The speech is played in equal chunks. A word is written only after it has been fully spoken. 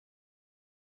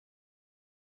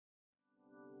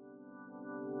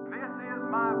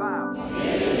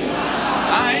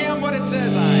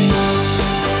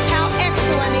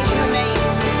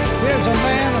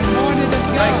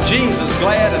Jesus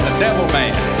glad and the devil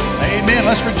mad. Amen.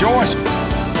 Let's rejoice.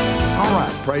 All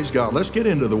right, praise God. Let's get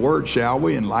into the Word, shall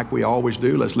we? And like we always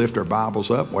do, let's lift our Bibles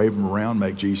up, wave them around,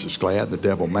 make Jesus glad, the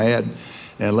devil mad.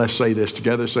 And let's say this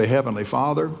together. Say, Heavenly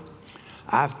Father,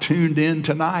 I've tuned in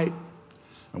tonight.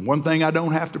 And one thing I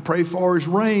don't have to pray for is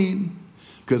rain,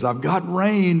 because I've got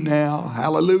rain now.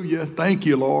 Hallelujah. Thank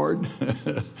you, Lord.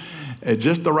 And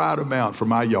just the right amount for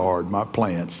my yard, my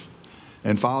plants.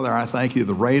 And Father, I thank you.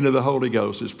 The rain of the Holy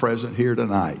Ghost is present here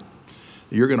tonight.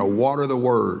 You're going to water the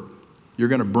Word. You're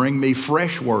going to bring me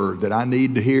fresh Word that I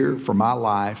need to hear for my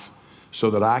life so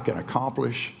that I can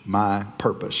accomplish my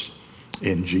purpose.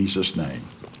 In Jesus' name.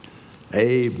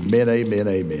 Amen, amen,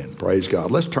 amen. Praise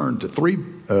God. Let's turn to three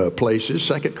places.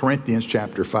 2 Corinthians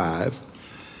chapter 5.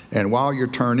 And while you're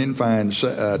turning, find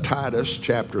Titus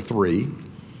chapter 3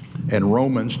 and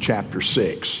Romans chapter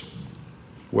 6.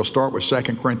 We'll start with 2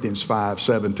 Corinthians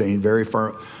 5:17, very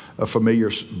familiar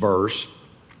verse.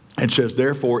 It says,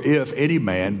 therefore, if any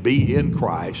man be in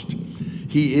Christ,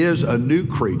 he is a new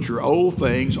creature. Old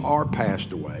things are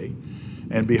passed away,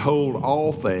 and behold,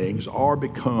 all things are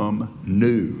become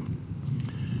new.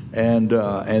 And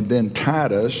then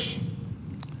Titus,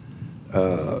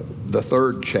 the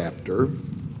third chapter,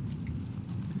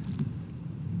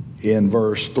 in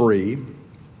verse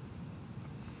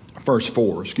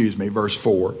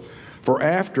 4. For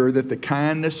after that the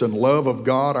kindness and love of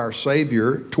God our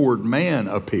Savior toward man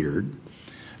appeared,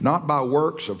 not by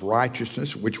works of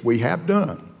righteousness which we have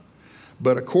done,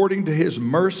 but according to his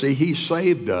mercy he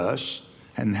saved us.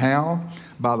 And how?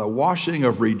 By the washing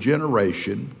of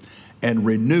regeneration and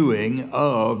renewing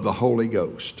of the Holy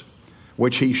Ghost,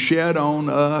 which he shed on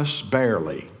us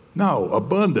barely. No,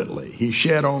 abundantly. He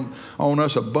shed on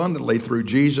us abundantly through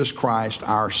Jesus Christ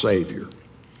our Savior,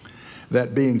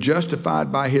 that being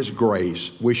justified by his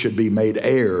grace, we should be made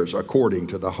heirs according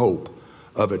to the hope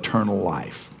of eternal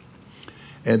life.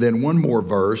 And then one more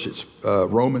verse, it's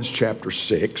Romans chapter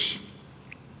 6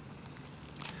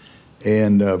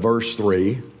 and verse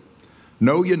 3.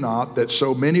 Know ye not that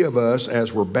so many of us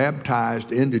as were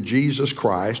baptized into Jesus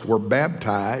Christ were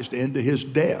baptized into his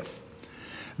death?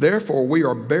 Therefore we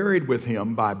are buried with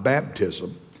him by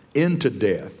baptism into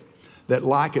death, that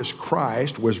like as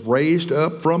Christ was raised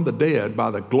up from the dead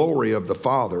by the glory of the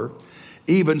Father,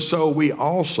 even so we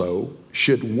also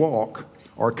should walk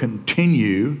or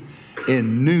continue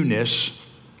in newness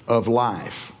of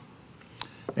life.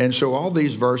 And so all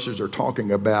these verses are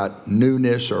talking about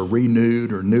newness or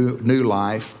renewed or new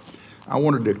life. I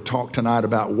wanted to talk tonight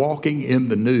about walking in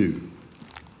the new.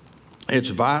 It's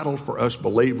vital for us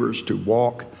believers to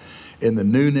walk in the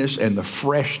newness and the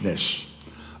freshness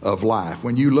of life.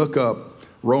 When you look up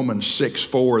Romans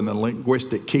 6:4 in the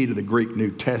linguistic key to the Greek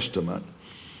New Testament,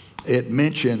 it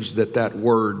mentions that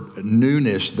word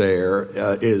newness there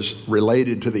is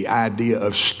related to the idea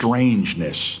of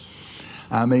strangeness.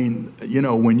 I mean, you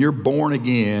know, when you're born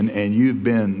again and you've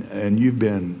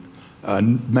been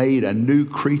made a new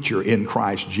creature in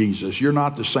Christ Jesus, you're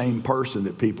not the same person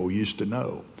that people used to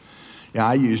know. Yeah,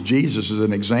 I use Jesus as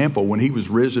an example. When he was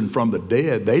risen from the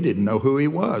dead, they didn't know who he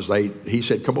was. He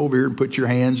said, "Come over here and put your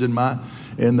hands in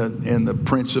the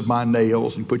prints of my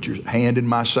nails, and put your hand in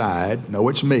my side." No,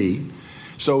 it's me.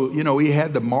 So you know, he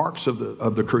had the marks of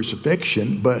the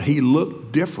crucifixion, but he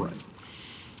looked different.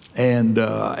 And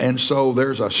so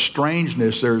there's a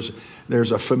strangeness.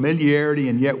 There's a familiarity,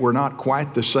 and yet we're not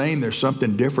quite the same. There's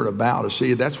something different about us.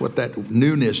 See, that's what that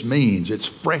newness means. It's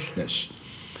freshness.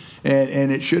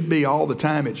 And it should be all the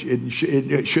time. It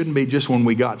shouldn't be just when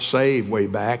we got saved way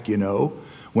back, you know,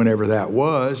 whenever that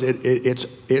was.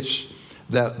 It's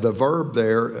the verb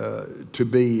there, to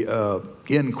be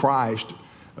in Christ.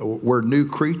 We're new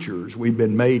creatures. We've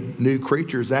been made new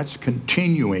creatures. That's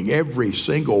continuing every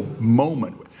single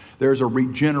moment. There's a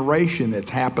regeneration that's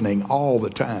happening all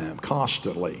the time,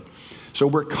 constantly. So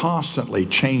we're constantly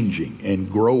changing and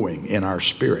growing in our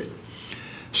spirit.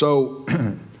 So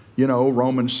you know,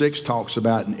 Romans 6 talks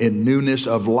about in newness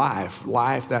of life.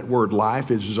 Life, that word life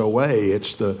is zoe.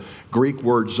 It's the Greek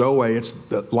word zoe. It's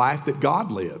the life that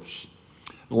God lives.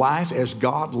 Life as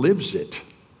God lives it.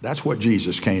 That's what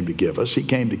Jesus came to give us. He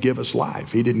came to give us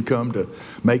life. He didn't come to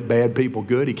make bad people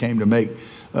good. He came to make,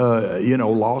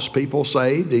 lost people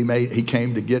saved. He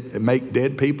came to make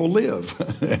dead people live.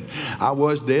 I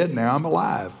was dead, now I'm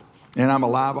alive. And I'm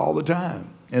alive all the time.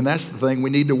 And that's the thing we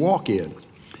need to walk in.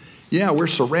 Yeah, we're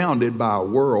surrounded by a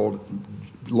world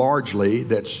largely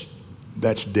that's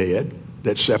dead,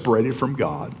 that's separated from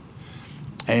God,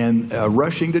 and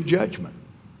rushing to judgment.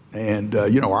 And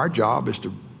our job is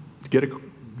to get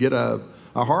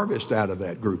a harvest out of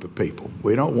that group of people.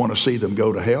 We don't want to see them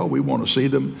go to hell. We want to see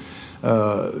them,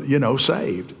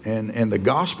 saved. And the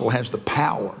gospel has the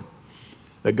power.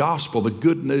 The gospel, the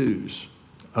good news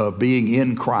of being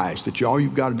in Christ, that all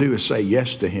you've got to do is say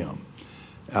yes to Him.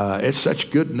 It's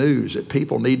such good news that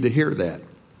people need to hear that.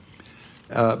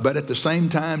 But at the same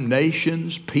time,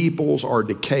 nations, peoples are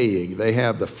decaying. They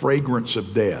have the fragrance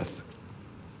of death.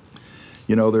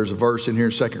 You know, there's a verse in here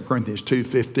in 2 Corinthians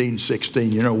 2:15,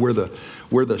 16. You know, we're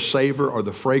the savor or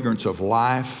the fragrance of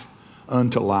life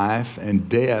unto life and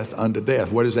death unto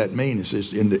death. What does that mean? It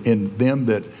says in them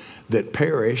that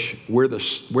perish, we're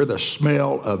the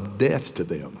smell of death to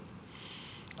them.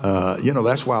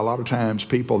 That's why a lot of times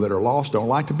people that are lost don't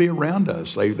like to be around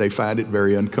us. They find it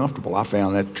very uncomfortable. I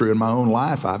found that true in my own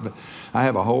life. I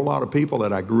have a whole lot of people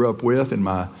that I grew up with in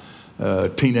my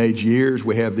teenage years.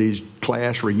 We have these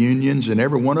class reunions, and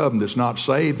every one of them that's not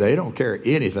saved, they don't care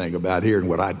anything about hearing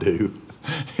what I do.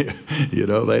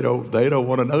 They don't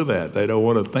want to know that. They don't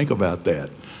want to think about that.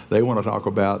 They want to talk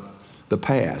about the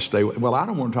past. I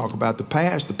don't want to talk about the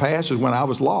past. The past is when I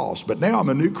was lost, but now I'm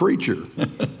a new creature.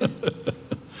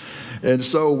 And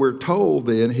so we're told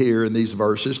then here in these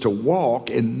verses to walk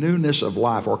in newness of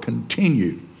life, or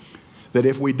continue. That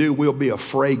if we do, we'll be a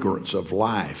fragrance of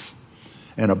life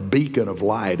and a beacon of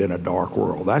light in a dark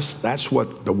world. That's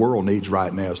what the world needs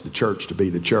right now, is the church to be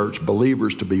the church,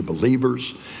 believers to be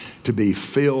believers, to be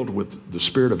filled with the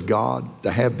Spirit of God,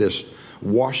 to have this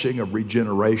washing of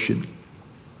regeneration.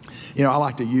 I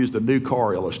like to use the new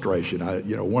car illustration.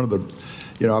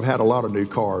 I've had a lot of new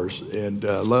cars and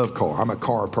love cars. I'm a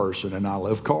car person and I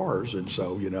love cars. And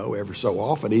so, every so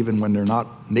often, even when they're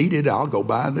not needed, I'll go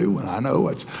buy a new one. I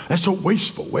know that's so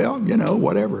wasteful. Well,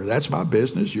 whatever. That's my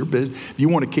business, your business. If you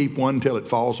want to keep one until it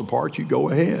falls apart, you go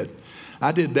ahead.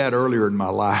 I did that earlier in my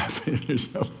life.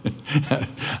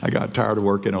 I got tired of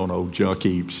working on old junk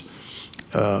heaps.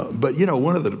 But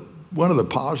one of the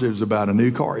positives about a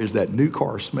new car is that new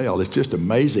car smell. It's just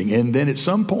amazing. And then at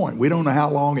some point, we don't know how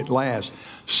long it lasts,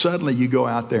 suddenly you go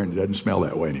out there and it doesn't smell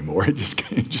that way anymore. It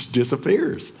just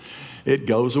disappears. It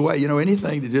goes away.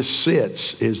 Anything that just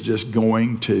sits is just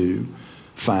going to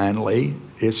finally,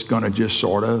 it's going to just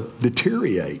sort of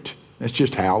deteriorate. That's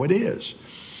just how it is.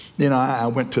 I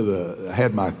went I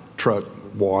had my truck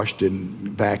washed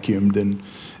and vacuumed,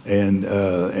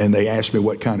 and they asked me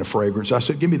what kind of fragrance. I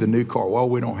said, give me the new car. Well,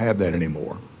 we don't have that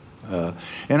anymore.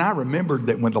 And I remembered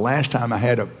that when the last time I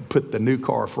had to put the new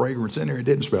car fragrance in there, it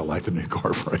didn't smell like the new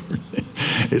car fragrance.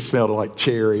 It smelled like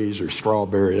cherries or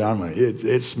strawberries.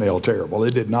 It smelled terrible.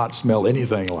 It did not smell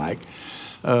anything like,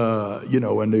 a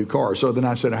new car. So then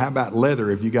I said, how about leather?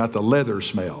 Have you got the leather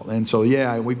smell? And so,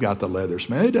 yeah, we've got the leather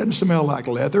smell. It doesn't smell like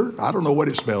leather. I don't know what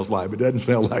it smells like, but it doesn't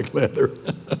smell like leather.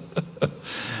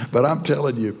 But I'm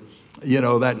telling you,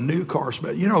 that new car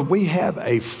smell, we have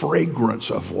a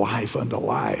fragrance of life unto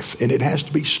life, and it has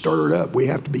to be stirred up. We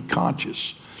have to be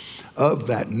conscious of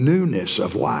that newness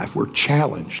of life. We're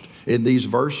challenged in these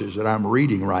verses that I'm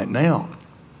reading right now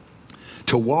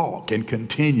to walk and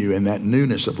continue in that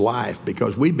newness of life,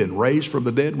 because we've been raised from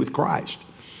the dead with Christ.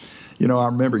 I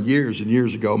remember years and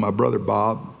years ago, my brother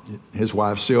Bob, his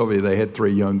wife Sylvia, they had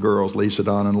 3 young girls, Lisa,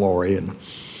 Dawn, and Lori, and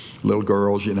little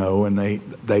girls, and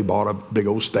they bought a big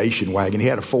old station wagon. He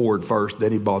had a Ford first,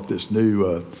 then he bought this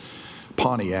new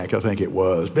Pontiac, I think it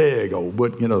was, big old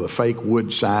wood, the fake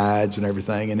wood sides and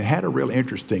everything, and it had a real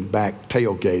interesting back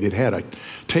tailgate. It had a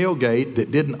tailgate that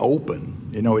didn't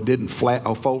open, it didn't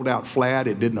fold out flat,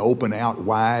 it didn't open out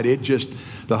wide.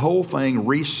 The whole thing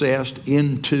recessed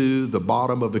into the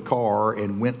bottom of the car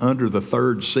and went under the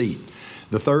third seat.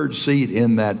 The third seat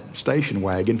in that station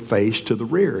wagon faced to the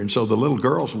rear. And so the little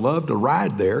girls loved to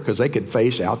ride there because they could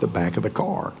face out the back of the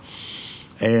car.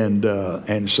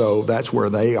 And so that's where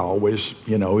they always,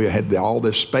 you had all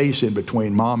this space in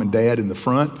between mom and dad in the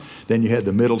front. Then you had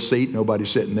the middle seat, nobody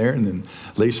sitting there. And then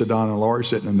Lisa, Don, and Laurie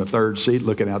sitting in the third seat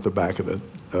looking out the back of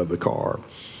the car.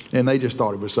 And they just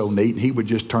thought it was so neat. He would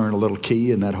just turn a little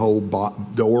key and that whole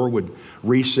door would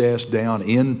recess down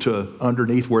into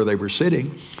underneath where they were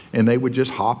sitting. And they would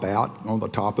just hop out on the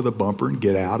top of the bumper and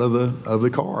get out of the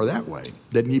car that way.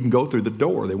 Didn't even go through the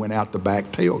door. They went out the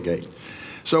back tailgate.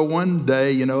 So one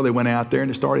day, they went out there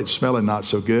and it started smelling not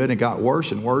so good. And it got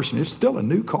worse and worse. And it's still a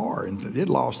new car. And it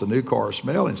lost the new car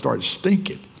smell and started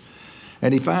stinking.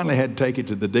 And he finally had to take it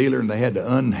to the dealer, and they had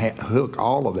to unhook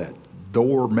all of that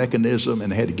door mechanism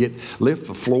and had to lift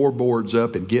the floorboards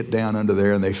up and get down under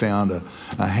there. And they found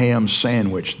a ham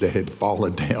sandwich that had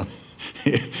fallen down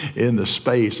in the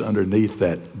space underneath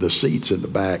the seats in the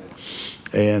back.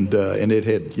 And it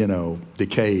had,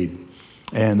 decayed.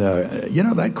 And,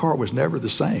 that car was never the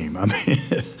same. I mean,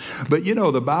 but,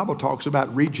 the Bible talks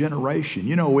about regeneration.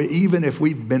 Even if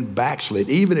we've been backslid,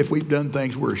 even if we've done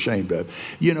things we're ashamed of,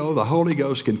 the Holy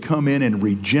Ghost can come in and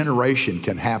regeneration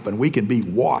can happen. We can be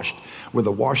washed with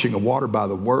the washing of water by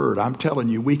the Word. I'm telling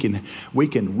you, we can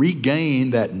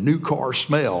regain that new car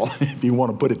smell, if you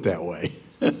want to put it that way.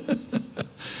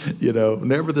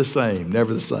 Never the same,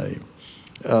 never the same.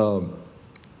 Talking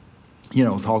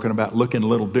about looking a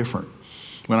little different.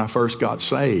 When I first got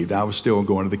saved, I was still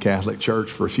going to the Catholic Church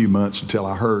for a few months until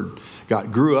I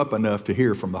grew up enough to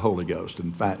hear from the Holy Ghost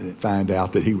and find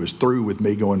out that he was through with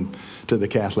me going to the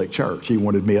Catholic Church. He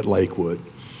wanted me at Lakewood.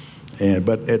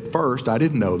 But at first, I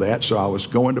didn't know that, so I was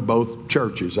going to both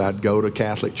churches. I'd go to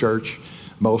Catholic Church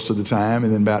most of the time,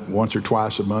 and then about once or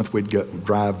twice a month, we'd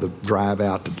drive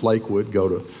out to Lakewood,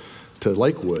 go to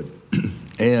Lakewood.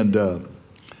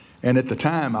 And at the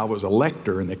time, I was a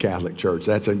lector in the Catholic Church.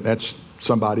 That's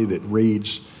somebody that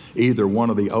reads either one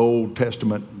of the Old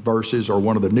Testament verses or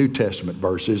one of the New Testament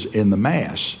verses in the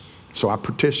Mass. So I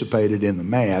participated in the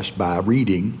Mass by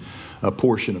reading a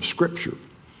portion of Scripture.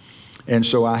 And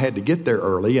so I had to get there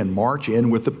early and march in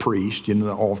with the priest,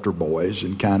 the altar boys,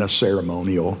 and kind of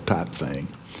ceremonial type thing.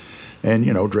 And,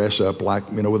 dress up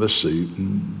like, with a suit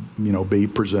and, be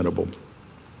presentable.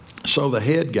 So the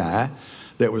head guy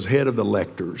that was head of the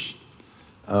lectors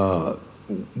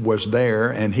was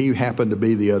there, and he happened to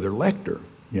be the other lector,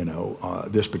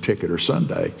 this particular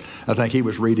Sunday. I think he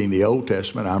was reading the Old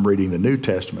Testament. I'm reading the New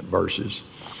Testament verses.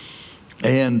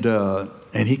 And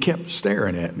he kept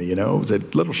staring at me, It was a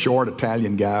little short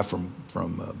Italian guy from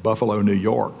Buffalo, New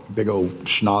York, big old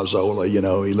schnozzola,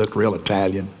 he looked real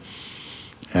Italian.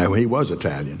 He was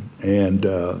Italian and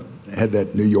had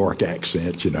that New York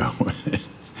accent,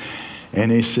 And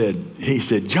he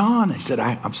said, John,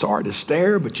 I'm sorry to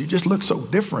stare, but you just look so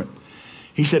different.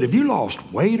 He said, have you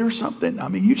lost weight or something? I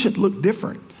mean, you should look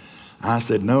different. I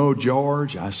said, no,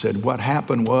 George. I said, what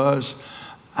happened was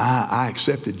I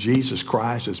accepted Jesus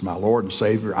Christ as my Lord and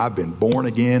Savior. I've been born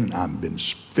again, and I've been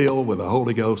filled with the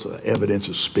Holy Ghost, the evidence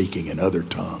of speaking in other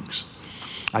tongues.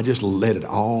 I just let it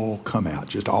all come out,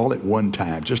 just all at one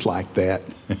time, just like that,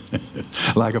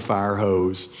 like a fire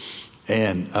hose.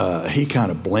 And he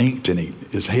kind of blinked, and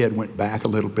his head went back a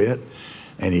little bit,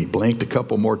 and he blinked a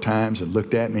couple more times and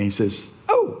looked at me, and he says,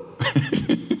 oh.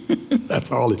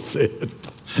 That's all he said.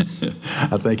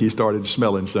 I think he started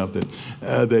smelling something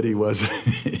that he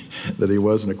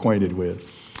wasn't acquainted with.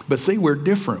 But see, we're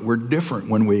different. We're different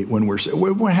when we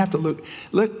have to look.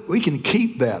 We can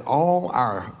keep that all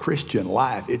our Christian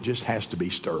life. It just has to be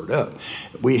stirred up.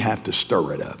 We have to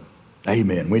stir it up.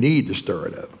 Amen. We need to stir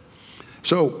it up.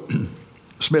 So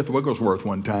Smith Wigglesworth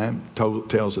one time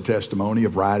tells a testimony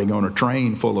of riding on a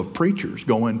train full of preachers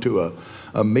going to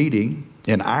a meeting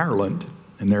in Ireland,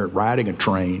 and they're riding a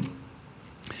train.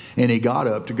 And he got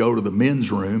up to go to the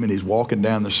men's room, and he's walking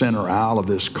down the center aisle of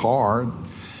this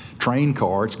train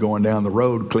car. It's going down the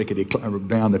road,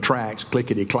 down the tracks,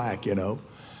 clickety-clack,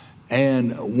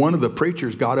 And one of the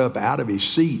preachers got up out of his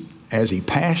seat as he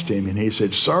passed him, and he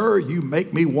said, sir, you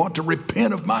make me want to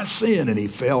repent of my sin. And he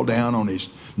fell down on his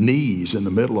knees in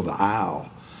the middle of the aisle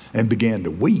and began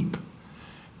to weep.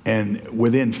 And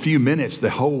within a few minutes, the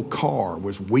whole car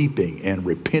was weeping and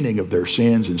repenting of their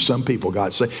sins, and some people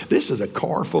got saved. This is a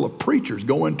car full of preachers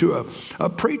going to a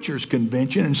preachers'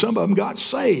 convention, and some of them got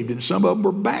saved, and some of them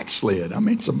were backslid. I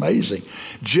mean, it's amazing.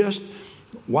 Just,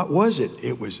 what was it?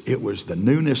 It was the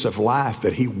newness of life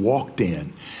that he walked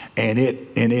in, and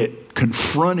it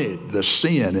confronted the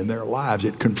sin in their lives.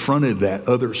 It confronted that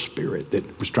other spirit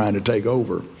that was trying to take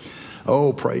over.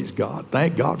 Oh, praise God.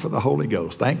 Thank God for the Holy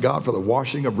Ghost. Thank God for the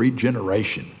washing of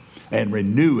regeneration and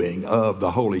renewing of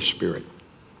the Holy Spirit.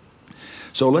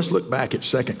 So let's look back at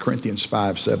 2 Corinthians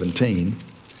 5:17.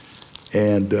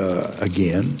 And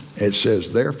again, it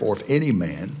says, therefore, if any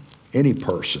man, any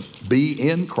person, be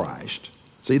in Christ.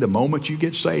 See, the moment you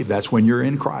get saved, that's when you're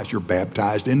in Christ. You're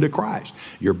baptized into Christ.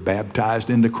 You're baptized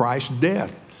into Christ's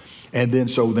death. And then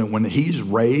when he's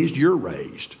raised, you're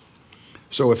raised.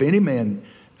 So if any man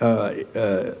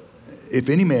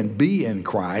be in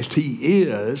Christ, he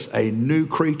is a new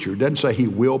creature. It doesn't say he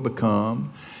will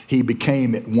become. He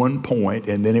became at one point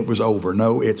and then it was over.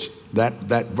 No, it's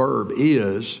that verb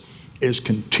is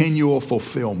continual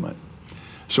fulfillment.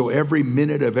 So every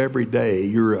minute of every day,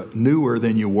 you're newer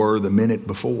than you were the minute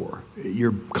before.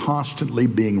 You're constantly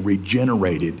being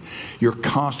regenerated. You're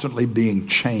constantly being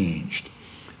changed.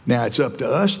 Now, it's up to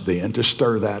us then to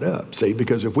stir that up, see,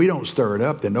 because if we don't stir it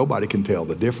up, then nobody can tell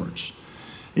the difference.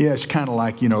 Yeah, it's kind of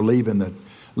like, leaving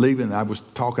I was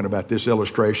talking about this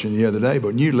illustration the other day, but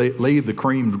when you leave the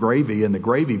creamed gravy in the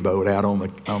gravy boat out on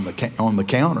the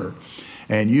counter,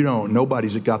 and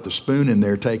nobody's got the spoon in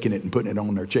there taking it and putting it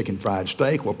on their chicken fried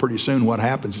steak, well, pretty soon what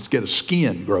happens is a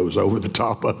skin grows over the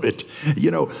top of it.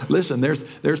 Listen,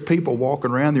 there's people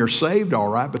walking around, they're saved all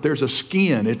right, but there's a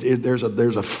skin, there's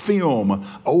a film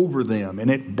over them, and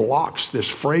it blocks this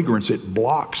fragrance, it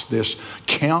blocks this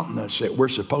countenance that we're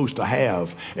supposed to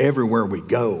have everywhere we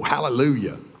go.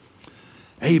 Hallelujah.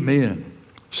 Amen.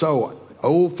 So,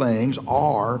 old things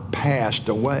are passed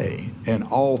away, and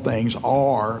all things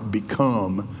are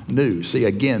become new. See,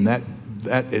 again, that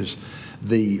is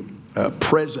the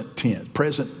present tense,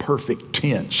 present perfect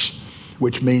tense,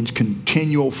 which means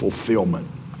continual fulfillment.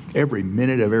 Every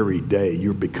minute of every day,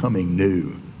 you're becoming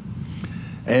new.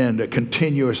 And a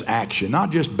continuous action,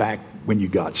 not just back when you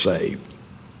got saved.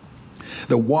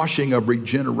 The washing of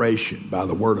regeneration by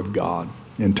the Word of God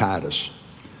in Titus.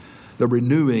 The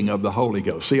renewing of the Holy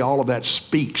Ghost. See, all of that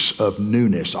speaks of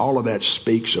newness. All of that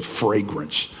speaks of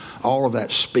fragrance. All of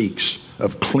that speaks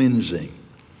of cleansing.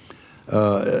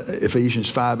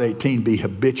 Ephesians 5:18, be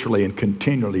habitually and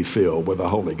continually filled with the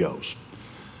Holy Ghost.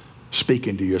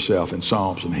 Speaking to yourself in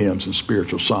psalms and hymns and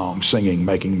spiritual songs, singing,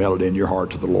 making melody in your heart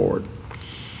to the Lord.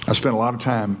 I spent a lot of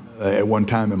time at one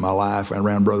time in my life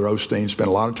around Brother Osteen, spent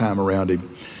a lot of time around him.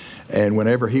 And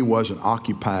whenever he wasn't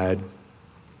occupied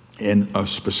in a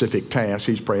specific task,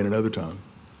 he's praying in another tongue.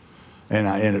 And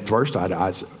at first,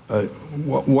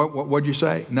 what'd you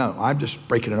say? No, I'm just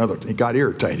speaking in other tongues. He got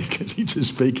irritated because he's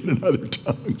just speaking in other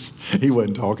tongues. He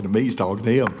wasn't talking to me, he's talking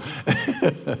to him.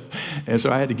 And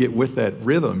so I had to get with that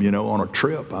rhythm, on a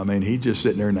trip. I mean, he's just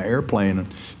sitting there in the airplane, a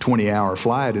 20-hour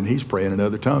flight, and he's praying in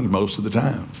other tongues most of the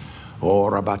time.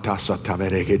 What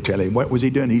was he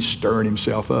doing? He's stirring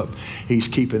himself up. He's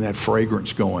keeping that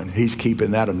fragrance going. He's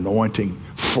keeping that anointing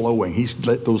flowing. He's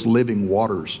let those living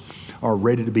waters are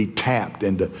ready to be tapped,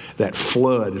 and that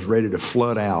flood is ready to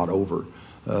flood out over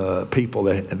people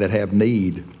that have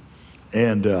need.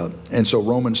 And so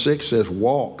Romans 6 says,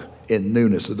 walk in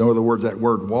newness. In other words, that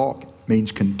word walk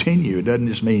means continue. It doesn't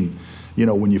just mean,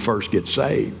 when you first get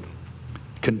saved.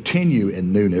 Continue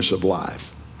in newness of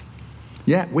life.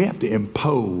 Yeah, we have to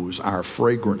impose our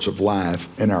fragrance of life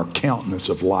and our countenance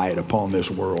of light upon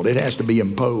this world. It has to be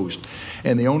imposed.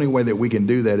 And the only way that we can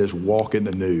do that is walk in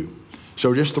the new.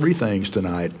 So just 3 things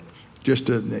tonight.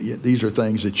 These are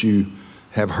things that you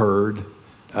have heard,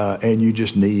 and you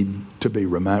just need to be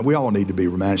reminded. We all need to be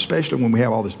reminded, especially when we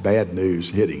have all this bad news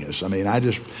hitting us. I mean,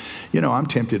 I'm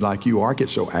tempted like you are. I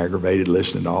get so aggravated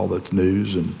listening to all this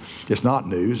news, and it's not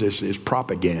news, it's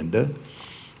propaganda.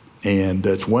 And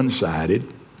it's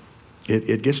one-sided.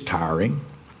 It gets tiring.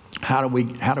 How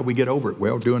do we get over it?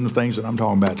 Well, doing the things that I'm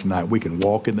talking about tonight. We can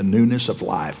walk in the newness of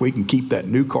life. We can keep that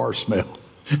new car smell.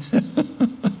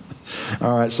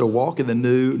 All right, so walk in the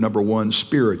new, number 1,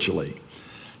 spiritually.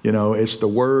 It's the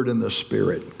Word and the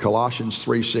Spirit. Colossians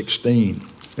 3:16.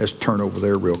 Let's turn over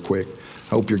there real quick.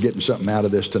 Hope you're getting something out of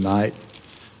this tonight.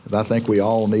 I think we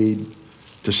all need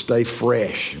to stay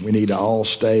fresh. We need to all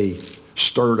stay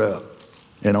stirred up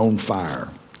and on fire.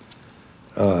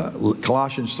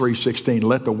 Colossians 3:16,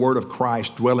 let the word of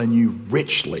Christ dwell in you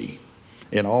richly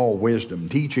in all wisdom,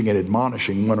 teaching and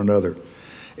admonishing one another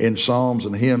in psalms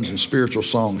and hymns and spiritual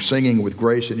songs, singing with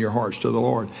grace in your hearts to the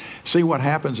Lord. See, what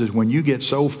happens is when you get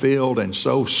so filled and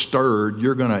so stirred,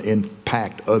 you're going to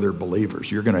impact other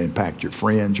believers. You're going to impact your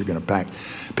friends. You're going to impact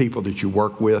people that you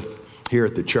work with here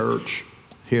at the church,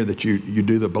 here that you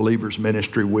do the believers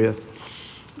ministry with.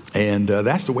 And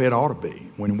that's the way it ought to be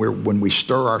when we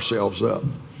stir ourselves up.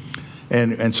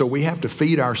 And so we have to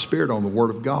feed our spirit on the Word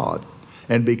of God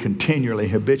and be continually,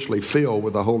 habitually filled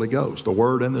with the Holy Ghost, the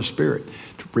Word and the Spirit.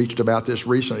 Preached about this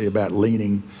recently, about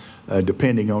leaning,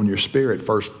 depending on your spirit.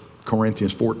 1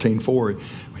 Corinthians 14:4,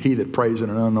 he that prays in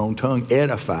an unknown tongue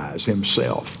edifies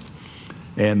himself.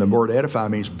 And the word edify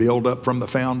means build up from the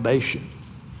foundation.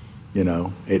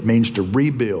 It means to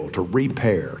rebuild, to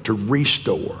repair, to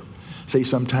restore. See,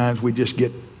 sometimes we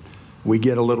get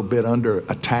a little bit under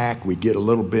attack. We get a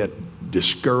little bit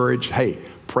discouraged. Hey,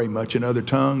 pray much in other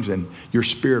tongues, and your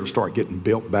spirit will start getting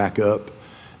built back up,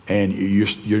 and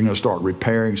you're going to start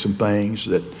repairing some things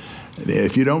that,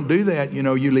 if you don't do that,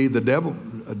 you leave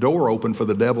a door open for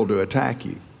the devil to attack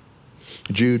you.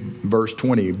 Jude, verse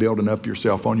 20, building up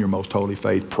yourself on your most holy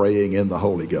faith, praying in the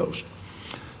Holy Ghost.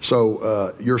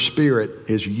 So your spirit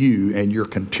is you, and you're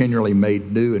continually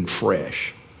made new and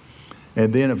fresh.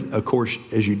 And then, of course,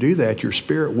 as you do that, your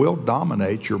spirit will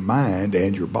dominate your mind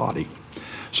and your body.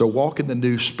 So walk in the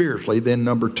new spiritually. Then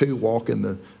number 2, walk in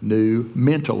the new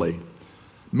mentally.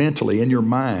 mentally in your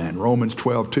mind. Romans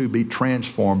 12:2, be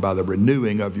transformed by the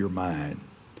renewing of your mind,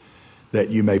 that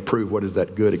you may prove what is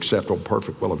that good, acceptable,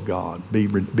 perfect will of God.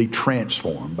 Be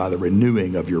transformed by the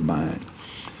renewing of your mind.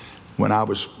 When I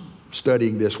was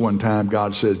studying this one time,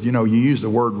 God says, you know, you use the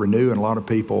word renew, and a lot of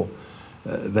people,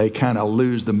 they kind of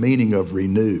lose the meaning of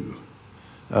renew.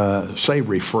 Say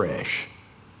refresh.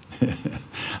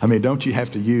 I mean, don't you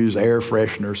have to use air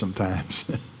freshener sometimes?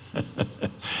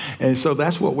 And so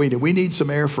that's what we need. We need some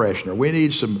air freshener. We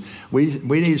need some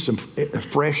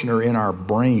freshener in our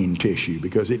brain tissue,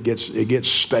 because it gets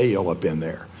stale up in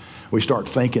there. We start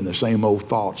thinking the same old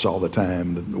thoughts all the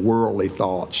time, the worldly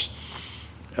thoughts.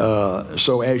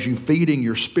 So as you feeding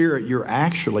your spirit, you're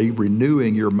actually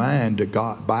renewing your mind to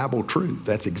God, Bible truth.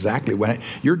 That's exactly what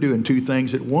you're doing. Two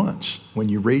things at once. When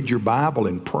you read your Bible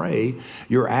and pray,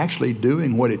 you're actually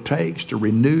doing what it takes to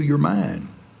renew your mind.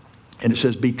 And it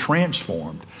says, be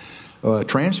transformed.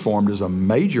 Transformed is a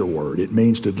major word. It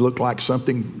means to look like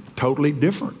something totally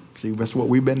different. See, that's what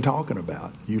we've been talking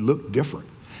about. You look different.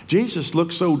 Jesus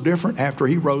looked so different after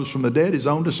he rose from the dead. His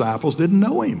own disciples didn't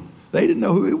know him. They didn't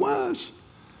know who he was.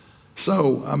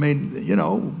 So, I mean, you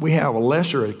know, we have a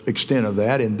lesser extent of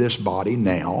that in this body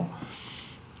now.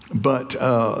 But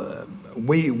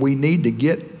we need to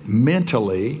get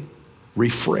mentally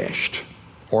refreshed,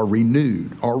 or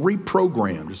renewed, or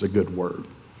reprogrammed is a good word.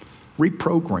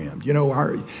 Reprogrammed. You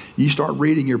know, you start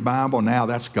reading your Bible now,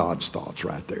 that's God's thoughts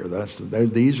right there.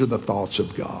 These are the thoughts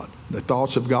of God. The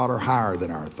thoughts of God are higher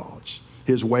than our thoughts.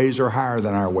 His ways are higher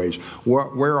than our ways.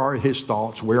 Where are his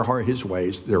thoughts? Where are his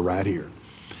ways? They're right here.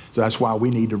 So that's why we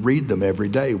need to read them every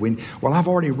day. Well, I've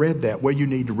already read that. Well, you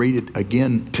need to read it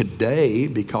again today,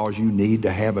 because you need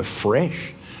to have a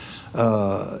fresh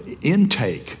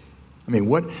intake. I mean,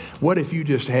 what if you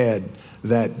just had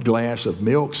that glass of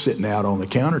milk sitting out on the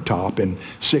countertop, and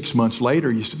 6 months later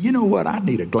you said, you know what, I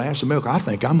need a glass of milk. I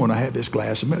think I'm going to have this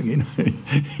glass of milk. You know,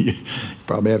 you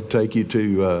probably have to take you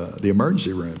to the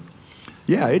emergency room.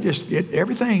 Yeah,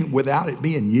 everything without it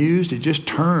being used, it just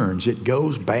turns. It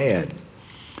goes bad.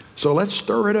 So let's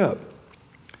stir it up,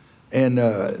 and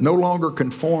no longer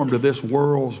conform to this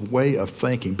world's way of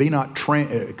thinking. Be not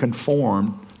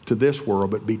conformed to this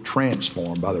world, but be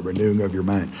transformed by the renewing of your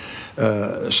mind.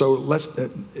 So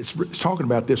it's talking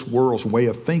about this world's way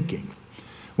of thinking.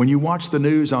 When you watch the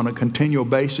news on a continual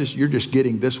basis, you're just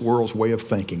getting this world's way of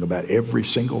thinking about every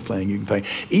single thing you can think.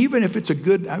 Even if it's a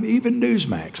good, I mean, even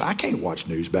Newsmax. I can't watch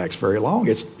Newsmax very long.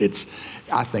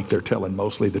 I think they're telling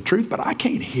mostly the truth, but I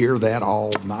can't hear that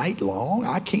all night long.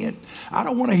 I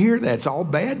don't want to hear that. It's all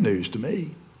bad news to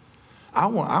me.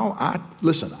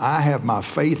 Listen, I have my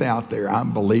faith out there.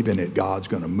 I'm believing that God's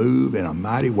going to move in a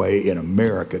mighty way in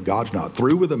America. God's not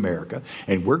through with America,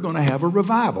 and we're going to have a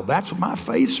revival. That's my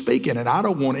faith speaking, and I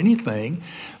don't want anything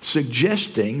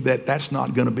suggesting that that's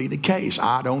not going to be the case.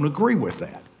 I don't agree with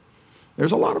that.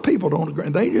 There's a lot of people don't agree.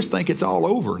 They just think it's all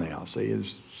over now. See,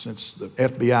 since the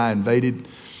FBI invaded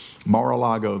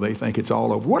Mar-a-Lago, they think it's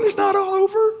all over. Well, it's not all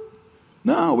over.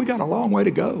 No, we got a long way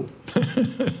to go.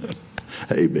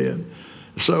 Amen.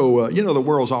 So, you know, the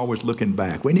world's always looking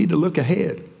back. We need to look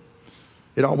ahead.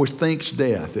 It always thinks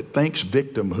death. It thinks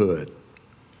victimhood.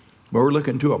 But we're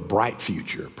looking to a bright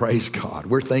future. Praise God.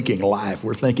 We're thinking life.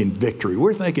 We're thinking victory.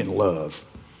 We're thinking love.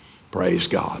 Praise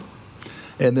God.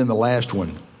 And then the last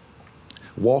one,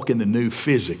 walk in the new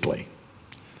physically.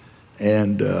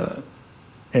 And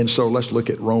so let's look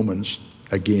at Romans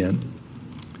again.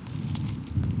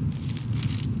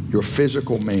 Your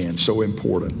physical man, so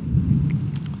important.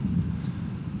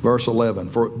 Verse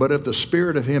 11, but if the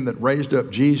spirit of him that raised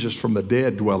up Jesus from the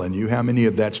dead dwell in you, how many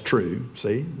of that's true?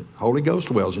 See, the Holy Ghost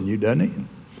dwells in you, doesn't he?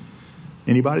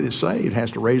 Anybody that's saved has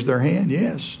to raise their hand,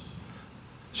 yes.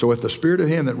 So if the spirit of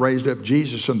him that raised up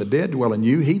Jesus from the dead dwell in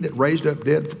you, he that raised up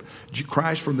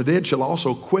Christ from the dead shall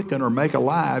also quicken or make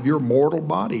alive your mortal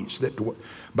bodies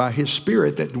by his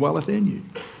spirit that dwelleth in you.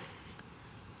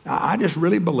 I just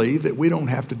really believe that we don't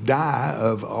have to die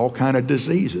of all kind of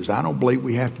diseases. I don't believe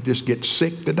we have to just get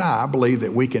sick to die. I believe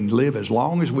that we can live as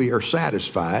long as we are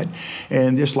satisfied.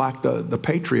 And just like the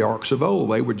patriarchs of old,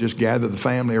 they would just gather the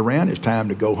family around. It's time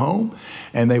to go home.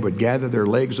 And they would gather their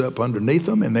legs up underneath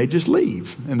them, and they'd just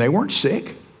leave. And they weren't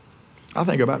sick. I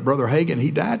think about Brother Hagin.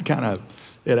 He died kind of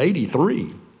at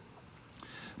 83.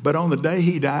 But on the day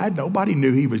he died, nobody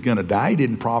knew he was going to die. He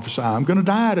didn't prophesy, I'm going to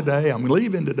die today, I'm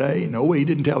leaving today. No, he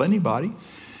didn't tell anybody.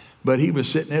 But he was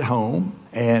sitting at home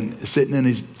and sitting in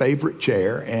his favorite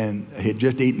chair, and had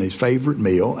just eaten his favorite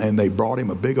meal, and they brought him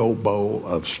a big old bowl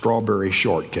of strawberry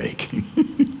shortcake.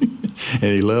 And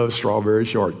he loved strawberry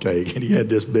shortcake. And he had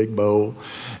this big bowl.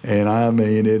 And I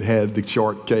mean, it had the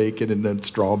shortcake and the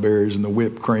strawberries and the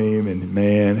whipped cream. And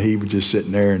man, he was just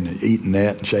sitting there and eating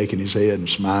that and shaking his head and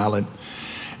smiling.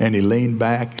 And he leaned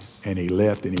back and he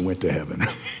left and he went to heaven.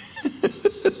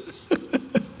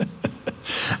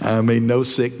 I mean, no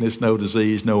sickness, no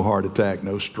disease, no heart attack,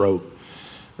 no stroke.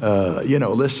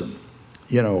 Listen,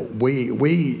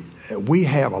 we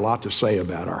have a lot to say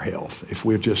about our health if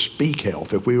we just speak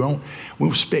health. If we don't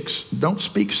speak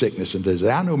sickness and disease.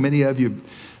 I know many of you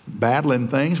battling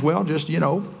things. Well, just,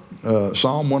 Psalm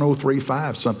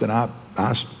 103:5, something I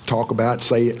talk about,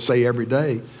 say every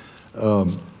day.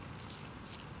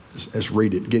 Let's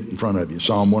read it, get it in front of you.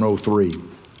 Psalm 103.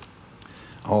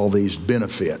 All these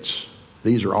benefits.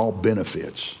 These are all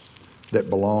benefits that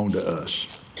belong to us.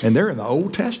 And they're in the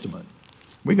Old Testament.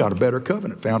 We got a better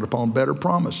covenant founded upon better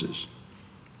promises.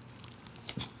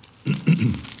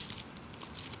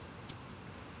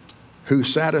 Who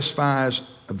satisfies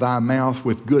thy mouth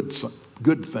with good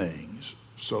things,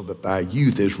 so that thy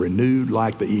youth is renewed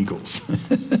like the eagles.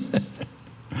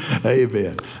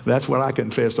 Amen. That's what I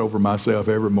confess over myself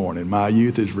every morning. My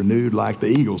youth is renewed like the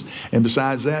eagles. And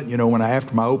besides that,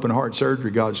 after my open heart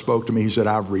surgery, God spoke to me. He said,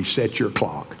 I've reset your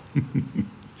clock.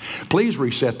 Please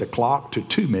reset the clock to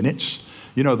 2 minutes.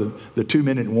 The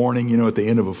 2-minute warning, at the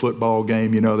end of a football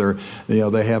game,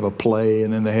 they have a play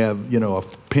and then they have, a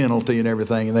penalty and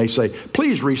everything. And they say,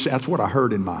 please reset. That's what I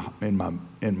heard in my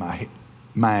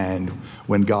mind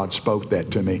when God spoke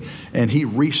that to me. And he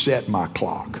reset my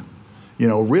clock.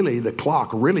 Really, the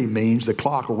clock really means the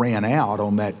clock ran out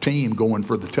on that team going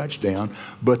for the touchdown.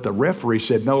 But the referee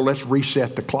said, no, let's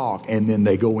reset the clock. And then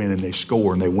they go in and they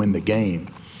score and they win the game.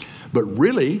 But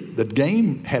really, the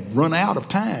game had run out of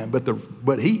time. But the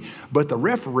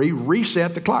referee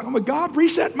reset the clock. But God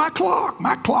reset my clock.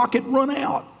 My clock had run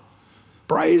out.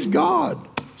 Praise God.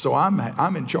 So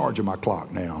I'm in charge of my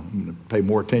clock now. I'm going to pay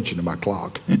more attention to my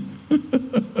clock.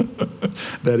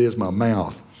 That is my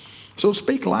mouth. So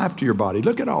speak life to your body.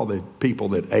 Look at all the people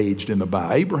that aged in the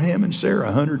Bible. Abraham and Sarah,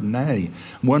 190,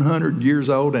 100 years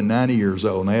old and 90 years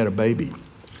old, and they had a baby.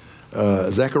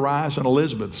 Zacharias and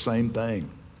Elizabeth, the same thing.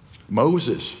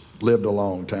 Moses lived a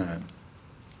long time.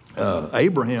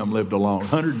 Abraham lived a long,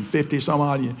 150 some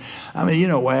odd years. I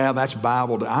mean, well, that's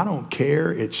Bible. I don't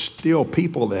care. It's still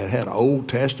people that had an Old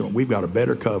Testament. We've got a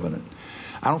better covenant.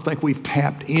 I don't think we've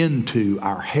tapped into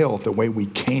our health the way we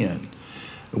can.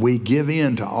 We give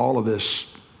in to all of this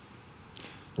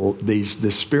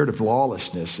spirit of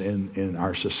lawlessness in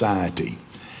our society.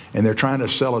 And they're trying to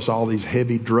sell us all these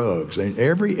heavy drugs. And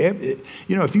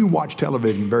if you watch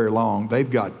television very long,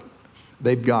 they've got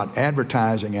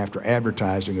advertising after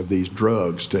advertising of these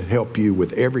drugs to help you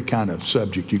with every kind of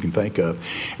subject you can think of.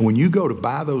 And when you go to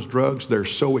buy those drugs, they're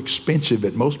so expensive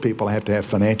that most people have to have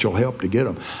financial help to get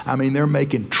them. I mean, they're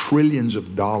making trillions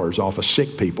of dollars off of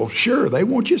sick people. Sure, they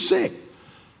want you sick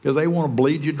because they want to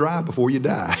bleed you dry before you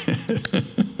die.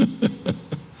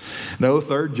 No,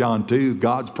 3 John 2,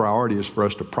 God's priority is for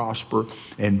us to prosper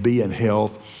and be in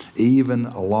health even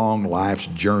along life's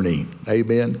journey.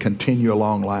 Amen? Continue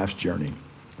along life's journey.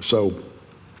 So,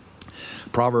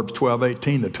 Proverbs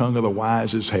 12:18, the tongue of the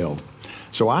wise is health.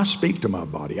 So I speak to my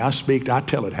body. I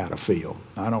tell it how to feel.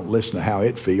 I don't listen to how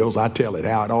it feels. I tell it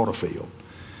how it ought to feel.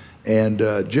 And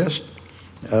just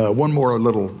one more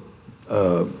little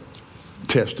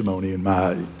testimony in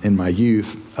my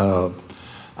youth.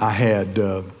 I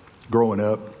had... growing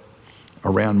up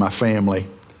around my family,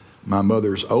 my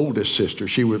mother's oldest sister,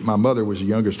 my mother was the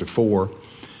youngest of 4,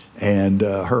 and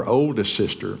her oldest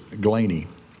sister, Greiner,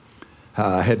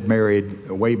 had married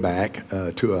way back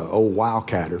to an old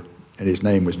wildcatter, and his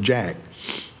name was Jack.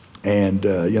 And,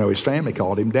 his family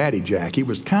called him Daddy Jack. He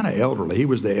was kind of elderly. He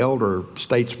was the elder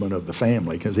statesman of the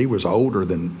family because he was older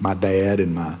than my dad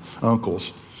and my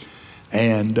uncles.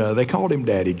 And they called him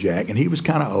Daddy Jack, and he was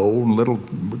kind of old and a little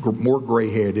more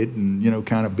gray-headed and,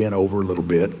 kind of bent over a little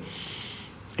bit.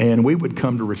 And we would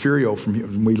come to Refugio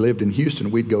when we lived in Houston.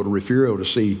 We'd go to Refugio to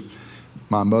see,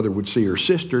 my mother would see her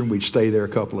sister, and we'd stay there a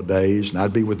couple of days, and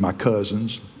I'd be with my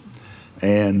cousins,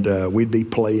 and we'd be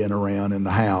playing around in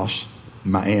the house,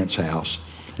 my aunt's house,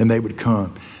 and they would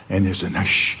come, and they said,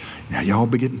 now y'all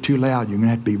be getting too loud. You're going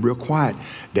to have to be real quiet.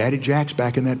 Daddy Jack's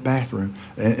back in that bathroom,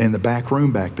 in the back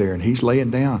room back there, and he's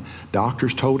laying down.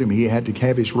 Doctors told him he had to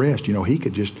have his rest. He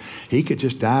could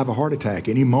just die of a heart attack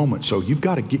any moment. So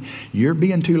you're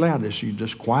being too loud. You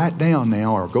just quiet down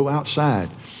now or go outside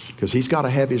because he's got to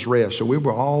have his rest. So we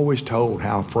were always told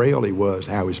how frail he was,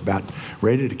 how he's about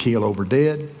ready to keel over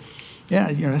dead. Yeah,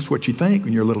 that's what you think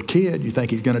when you're a little kid. You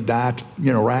think he's going to die,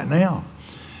 right now.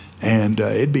 And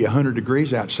it'd be 100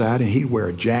 degrees outside, and he'd wear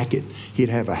a jacket. He'd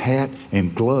have a hat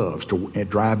and gloves to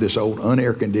drive this old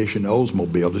unair-conditioned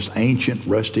Oldsmobile, this ancient,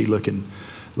 rusty-looking,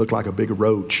 looked like a big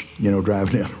roach,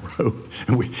 driving down the road.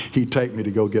 And he'd take me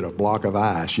to go get a block of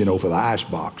ice, for the ice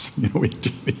box.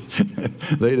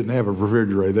 They didn't have a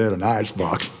refrigerator, they had an ice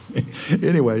box.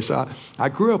 Anyway, so I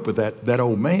grew up with that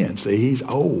old man. See, he's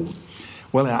old.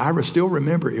 Well, I still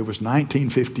remember it was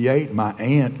 1958. My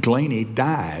Aunt Greiner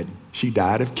died. She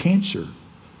died of cancer.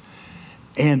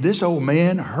 And this old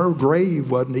man, her grave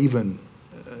wasn't even,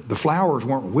 the flowers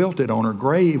weren't wilted on her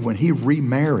grave when he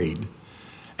remarried.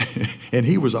 And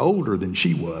he was older than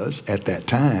she was at that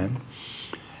time.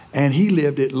 And he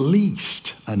lived at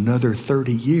least another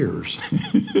 30 years.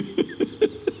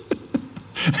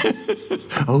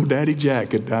 Oh, Daddy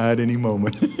Jack could die at any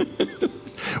moment.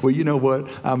 Well, you know what?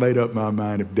 I made up my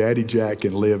mind. If Daddy Jack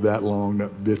can live that long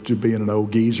to being an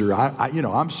old geezer,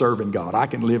 I'm serving God. I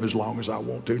can live as long as I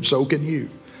want to, and so can you.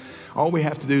 All we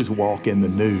have to do is walk in the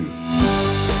new.